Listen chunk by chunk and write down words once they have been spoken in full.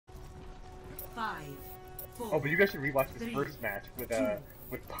Oh, but you guys should rewatch this first match with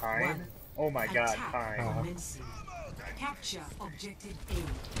Pine. Oh my god, Pine. Capture objective A.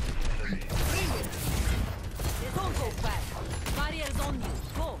 Don't go back. Barriers on you.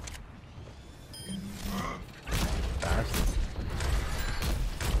 Go. Fast.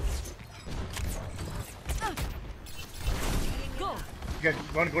 Go. You guys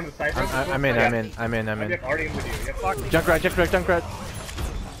want to go to the side? I'm in. I'm already in with you. Junkrat.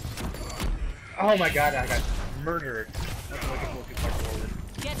 Oh my god, I got murdered. That's like a focus back forward.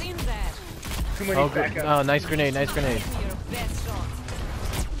 Get in there. Too many back up. Oh, nice grenade. Your best shot.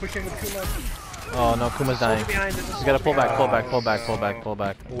 Push in with Kuma. Oh no, Kuma's dying. You gotta pull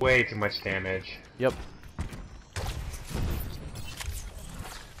back. Way too much damage. Yep.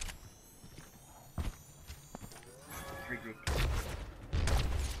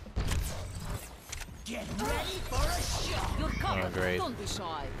 Get ready for a shot. You're covered. Oh, great. Don't be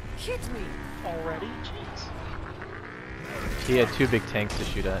shy. Hit me. Already? Jeez. He had 2 big tanks to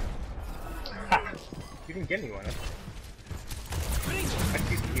shoot at. Ha! You didn't get me one. I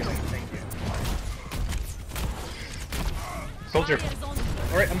keep healing, thank you. Soldier.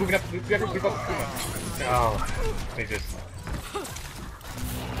 Alright, I'm moving up. We gotta move up Kuma. No. They just.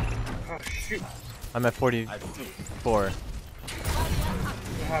 Oh shoot. I'm at 44.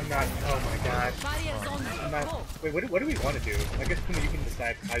 I'm not. Oh my god. Barriers on you. I'm not. Go. Wait, what do we want to do? I guess Kuma, you can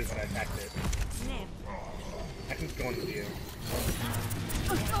decide how you want to attack this. I can go in with you.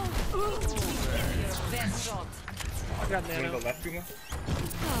 Your best shot. I got You wanna nano. go left, Kuma?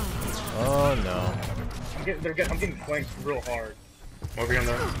 Oh no. I'm getting flanked real hard. Over on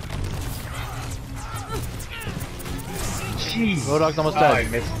the. Jeez. Roadhog's almost Oh, I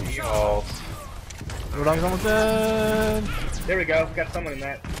dead. missed the ult. Roadhog's almost dead. There we go. Got someone in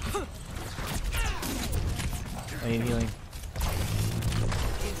that. I need healing.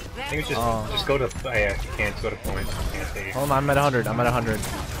 I think it's just go to. Oh, yeah, you can't go to points. You can't stay. Hold on, I'm at 100. I'm at 100.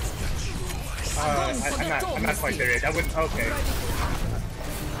 I'm not quite there yet. I wouldn't. Okay.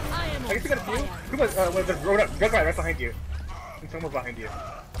 I guess we got a few. Kuma, the road right behind you. There's someone behind you.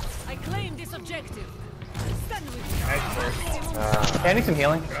 I claim this objective. Stand with me. Nice first. I need some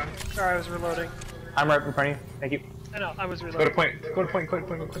healing. Sorry, I was reloading. I'm right in front of you. Thank you. I know, I was Go to reloading. point. Go to point. Quick.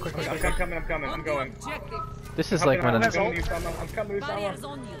 I'm coming. I'm going. Objective. This is like when I'm I'm, coming to you, Sama. I'm coming to you, Barriers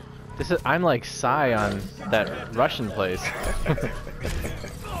Sama. on you. this is I'm like Psy on that Russian place.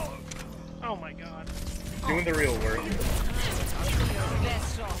 Oh my god. Doing the real work.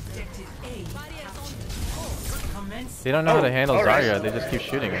 Best shot. Objective A. Barriers on you. Commence. They don't know how to handle alright. Zarya. They just keep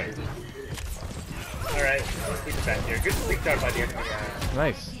shooting it. Alright, let's leave it back here. Good sleep start by the enemy.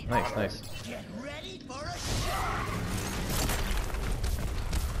 Nice.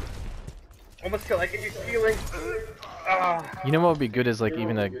 Almost kill. I can use healing. Ah. You know what would be good is like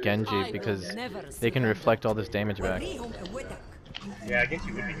even a Genji because they can reflect all this damage back. Yeah, against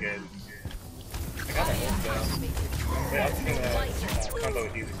you would be good. I got that ult though. Wait, I was gonna combo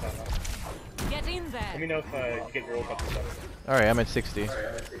with you this time. Get in there. Let me know if you get your ult up and stuff. Alright, I'm at 60.